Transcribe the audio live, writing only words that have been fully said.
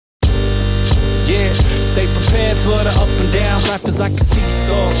Stay prepared for the up and downs. Life is like a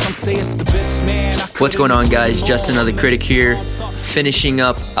seesaw. Some say it's a bitch, man. What's going on, guys? Just another critic here, finishing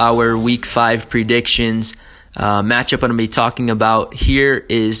up our Week 5 predictions. Matchup I'm going to be talking about here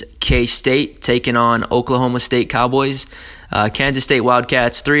is K-State taking on Oklahoma State Cowboys. Kansas State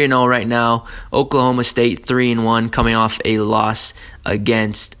Wildcats 3-0 right now. Oklahoma State 3-1, coming off a loss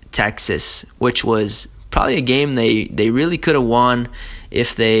against Texas, which was probably a game they really could have won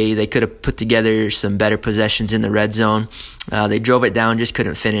if they could have put together some better possessions in the red zone. They drove it down, just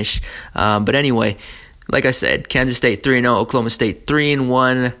couldn't finish. But anyway, like I said, Kansas State 3-0, Oklahoma State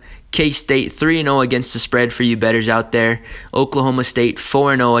 3-1, K-State 3-0 against the spread for you bettors out there. Oklahoma State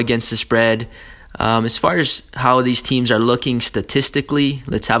 4-0 against the spread. As far as how these teams are looking statistically,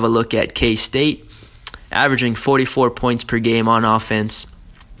 let's have a look at K-State. Averaging 44 points per game on offense,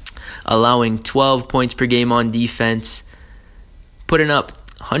 allowing 12 points per game on defense, putting up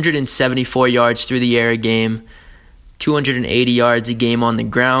 174 yards through the air a game, 280 yards a game on the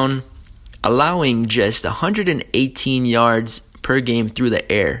ground, allowing just 118 yards per game through the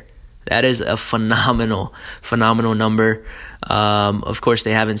air. That is a phenomenal number. Of course,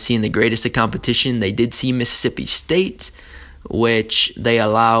 they haven't seen the greatest of competition. They did see Mississippi State, which they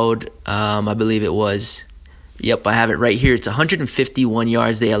allowed, I believe it was, yep, I have it right here. It's 151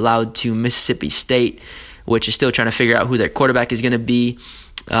 yards they allowed to Mississippi State, which is still trying to figure out who their quarterback is going to be.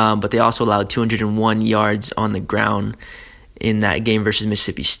 But they also allowed 201 yards on the ground in that game versus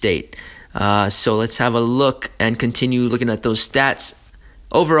Mississippi State. So let's have a look and continue looking at those stats.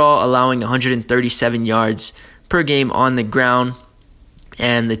 Overall, allowing 137 yards per game on the ground,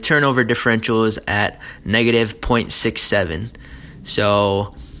 and the turnover differential is at negative 0.67.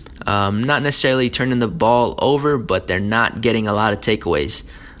 So not necessarily turning the ball over, but they're not getting a lot of takeaways.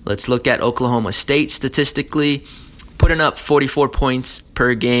 Let's look at Oklahoma State statistically, putting up 44 points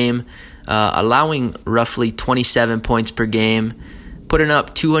per game, allowing roughly 27 points per game, putting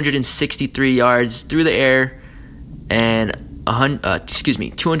up 263 yards through the air, and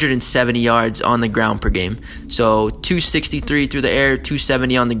 270 yards on the ground per game. So 263 through the air,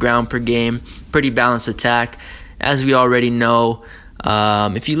 270 on the ground per game. Pretty balanced attack. As we already know,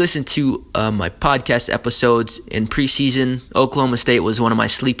 if you listen to my podcast episodes in preseason, Oklahoma State was one of my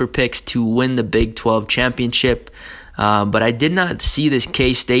sleeper picks to win the Big 12 championship. But I did not see this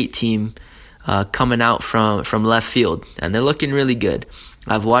K-State team coming out from left field, and they're looking really good.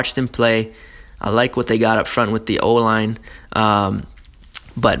 I've watched them play. I like what they got up front with the O-line.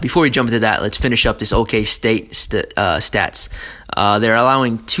 But before we jump into that, let's finish up this OK State stats. They're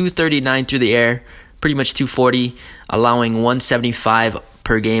allowing 239 through the air, pretty much 240, allowing 175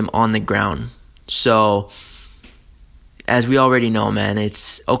 per game on the ground. So, as we already know, man,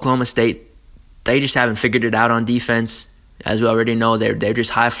 it's Oklahoma State. They just haven't figured it out on defense. As we already know, they're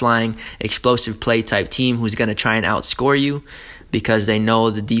just high-flying, explosive play type team who's going to try and outscore you because they know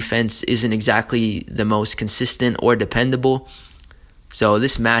the defense isn't exactly the most consistent or dependable. So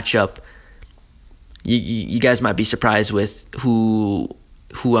this matchup, you guys might be surprised with who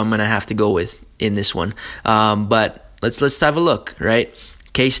I'm going to have to go with in this one. But let's have a look, right?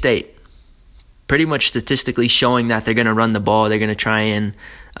 K-State, pretty much statistically showing that they're going to run the ball. They're going to try and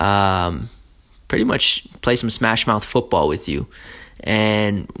pretty much play some smash mouth football with you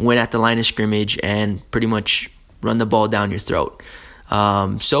and win at the line of scrimmage and pretty much run the ball down your throat.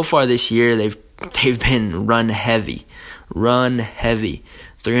 So far this year, they've been run heavy.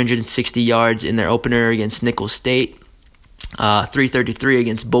 360 yards in their opener against Nicholls State, 333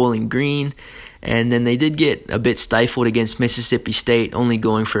 against Bowling Green, and then they did get a bit stifled against Mississippi State, only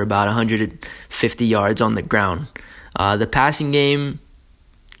going for about 150 yards on the ground. The passing game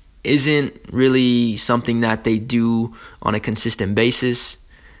isn't really something that they do on a consistent basis.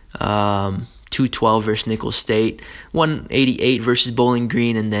 212 versus Nicholls State, 188 versus Bowling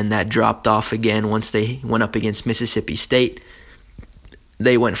Green, and then that dropped off again once they went up against Mississippi State.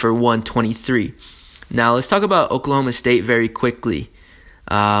 They went for 123. Now let's talk about Oklahoma State very quickly.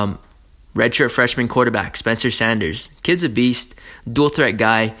 Redshirt freshman quarterback Spencer Sanders. Kid's a beast, dual threat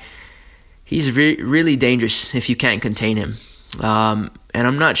guy. He's really dangerous if you can't contain him. And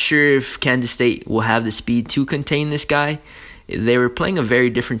I'm not sure if Kansas State will have the speed to contain this guy. They were playing a very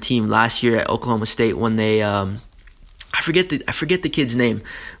different team last year at Oklahoma State when they I forget the kid's name,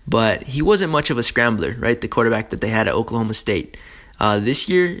 but he wasn't much of a scrambler, right? The quarterback that they had at Oklahoma State. This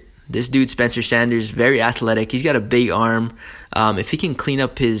year, this dude Spencer Sanders, very athletic. He's got a big arm. If he can clean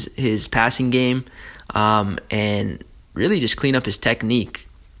up his passing game and really just clean up his technique,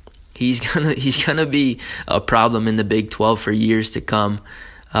 he's gonna be a problem in the Big 12 for years to come.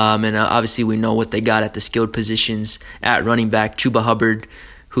 And obviously we know what they got at the skilled positions at running back, Chuba Hubbard,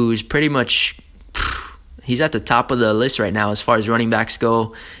 who's pretty much He's at the top of the list right now as far as running backs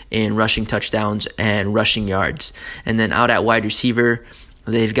go in rushing touchdowns and rushing yards. And then out at wide receiver,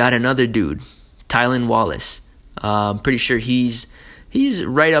 they've got another dude, Tylan Wallace. I'm pretty sure he's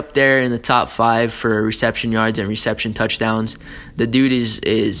right up there in the top 5 for reception yards and reception touchdowns. The dude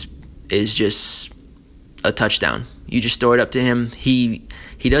is just a touchdown. You just throw it up to him. He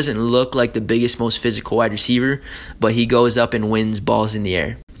doesn't look like the biggest, most physical wide receiver, but he goes up and wins balls in the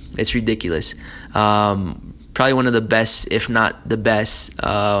air. It's ridiculous. Probably one of the best, if not the best,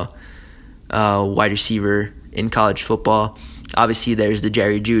 wide receiver in college football. Obviously, there's the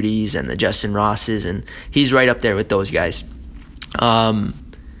Jerry Jeudy's and the Justin Rosses, and he's right up there with those guys. On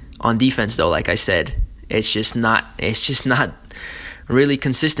defense, though, like I said, it's just not really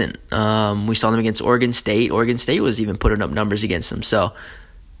consistent. We saw them against Oregon State. Oregon State was even putting up numbers against them. So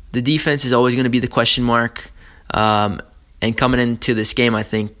the defense is always going to be the question mark. And coming into this game, I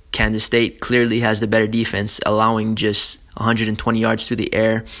think Kansas State clearly has the better defense, allowing just 120 yards through the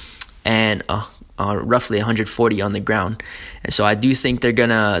air and roughly 140 on the ground. And so I do think they're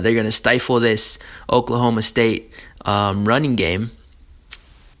gonna stifle this Oklahoma State running game.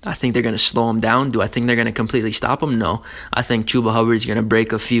 I think they're going to slow them down. Do I think they're going to completely stop them? No. I think Chuba Hubbard's going to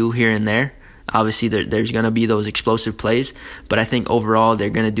break a few here and there. Obviously, there's going to be those explosive plays, but I think overall they're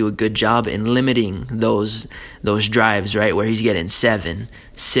going to do a good job in limiting those drives, right, where he's getting 7,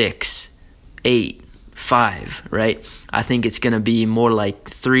 6, 8, 5, right? I think it's going to be more like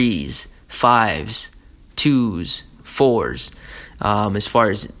 3s, 5s, 2s, 4s. As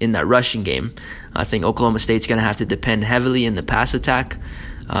far as in that rushing game, I think Oklahoma State's going to have to depend heavily in the pass attack,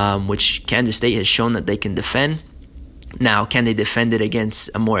 which Kansas State has shown that they can defend. Now, can they defend it against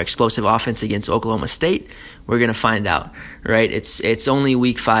a more explosive offense against Oklahoma State? We're going to find out, right? It's only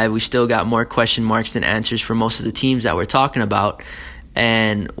week 5. We still got more question marks than answers for most of the teams that we're talking about.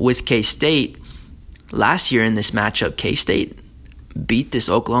 And with K-State, last year in this matchup, K-State beat this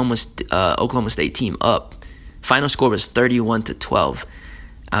Oklahoma State team up. Final score was 31-12.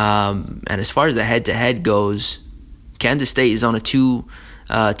 And as far as the head-to-head goes, Kansas State is on a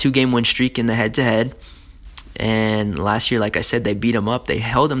two-game win streak in the head-to-head. And last year, like I said, they beat them up. They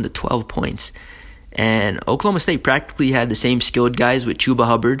held them to 12 points. And Oklahoma State practically had the same skilled guys with Chuba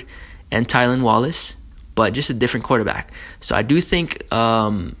Hubbard and Tylan Wallace, but just a different quarterback. So I do think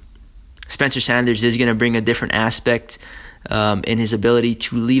Spencer Sanders is going to bring a different aspect in his ability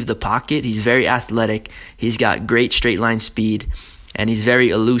to leave the pocket. He's very athletic. He's got great straight line speed, and he's very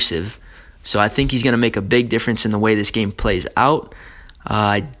elusive. So I think he's going to make a big difference in the way this game plays out.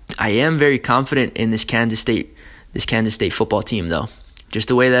 I am very confident in this Kansas State football team, though. Just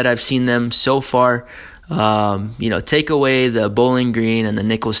the way that I've seen them so far. Take away the Bowling Green and the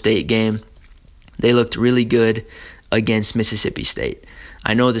Nicholls State game, they looked really good against Mississippi State.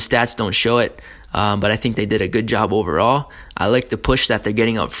 I know the stats don't show it, but I think they did a good job overall. I like the push that they're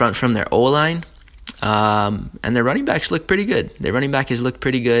getting up front from their O-line, and their running backs look pretty good. Their running back has looked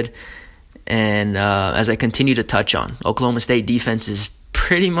pretty good. And as I continue to touch on, Oklahoma State defense is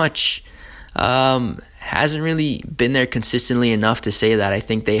pretty much hasn't really been there consistently enough to say that I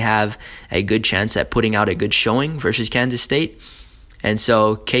think they have a good chance at putting out a good showing versus Kansas State. And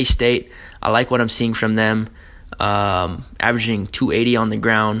so K-State, I like what I'm seeing from them, averaging 280 on the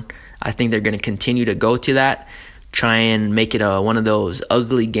ground. I think they're going to continue to go to that, try and make it one of those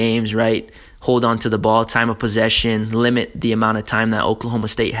ugly games, right? Hold on to the ball, time of possession, limit the amount of time that Oklahoma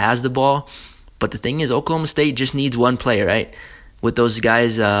State has the ball. But the thing is, Oklahoma State just needs one play, right? With those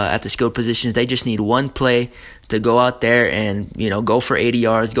guys at the skilled positions, they just need one play to go out there and, go for 80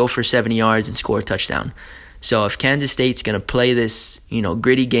 yards, go for 70 yards, and score a touchdown. So if Kansas State's going to play this,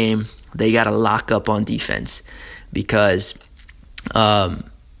 gritty game, they got to lock up on defense because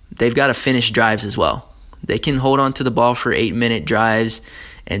they've got to finish drives as well. They can hold on to the ball for 8-minute drives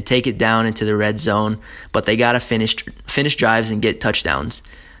and take it down into the red zone, but they got to finish drives and get touchdowns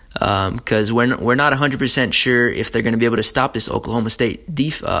because we're not 100% sure if they're going to be able to stop this Oklahoma State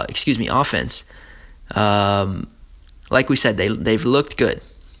offense. Like we said, they've looked good.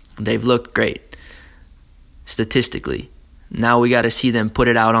 They've looked great statistically. Now we got to see them put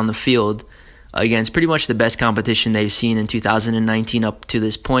it out on the field against pretty much the best competition they've seen in 2019 up to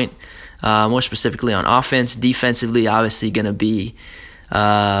this point. More specifically on offense. Defensively, obviously going to be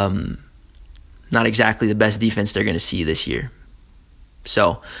not exactly the best defense they're going to see this year.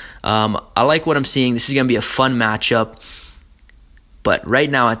 So I like what I'm seeing. This is going to be a fun matchup. But right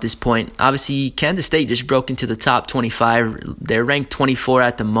now at this point, obviously Kansas State just broke into the top 25. They're ranked 24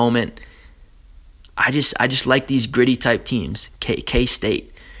 at the moment. I just like these gritty type teams.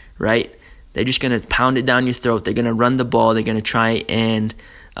 K-State, right? They're just going to pound it down your throat. They're going to run the ball. They're going to try and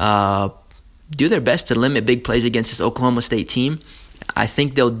do their best to limit big plays against this Oklahoma State team. I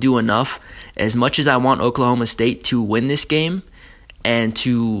think they'll do enough. As much as I want Oklahoma State to win this game and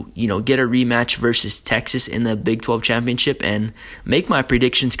to, get a rematch versus Texas in the Big 12 championship and make my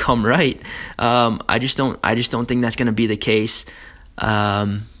predictions come right, I just don't think that's going to be the case.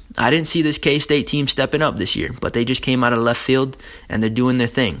 I didn't see this K-State team stepping up this year, but they just came out of left field and they're doing their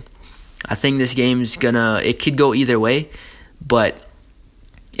thing. I think this game's it could go either way, but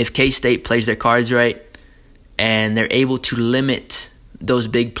if K-State plays their cards right and they're able to limit those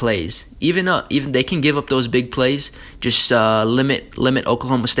big plays, even they can give up those big plays, just limit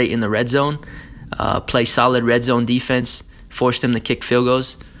Oklahoma State in the red zone, play solid red zone defense, force them to kick field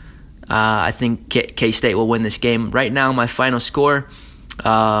goals. I think K-State will win this game. Right now, my final score,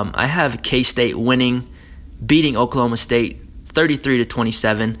 I have K-State beating Oklahoma State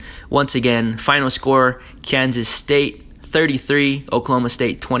 33-27. Once again, final score, Kansas State 33, Oklahoma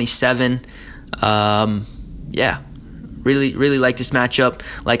State 27. Really like this matchup.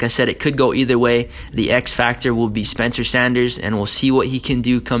 Like I said, it could go either way. The X factor will be Spencer Sanders, and we'll see what he can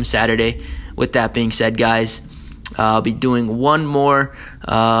do come Saturday. With that being said, guys, I'll be doing one more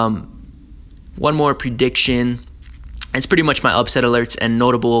prediction. It's pretty much my upset alerts and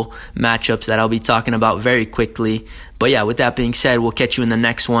notable matchups that I'll be talking about very quickly. But yeah, with that being said, we'll catch you in the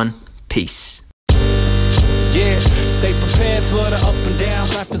next one. Peace. Yeah, stay prepared for the up and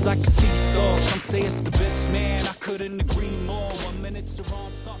downs. Life is like a seesaw. Some say it's a bitch, man. I couldn't agree more. 1 minute you're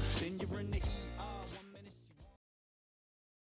on top, then you're in the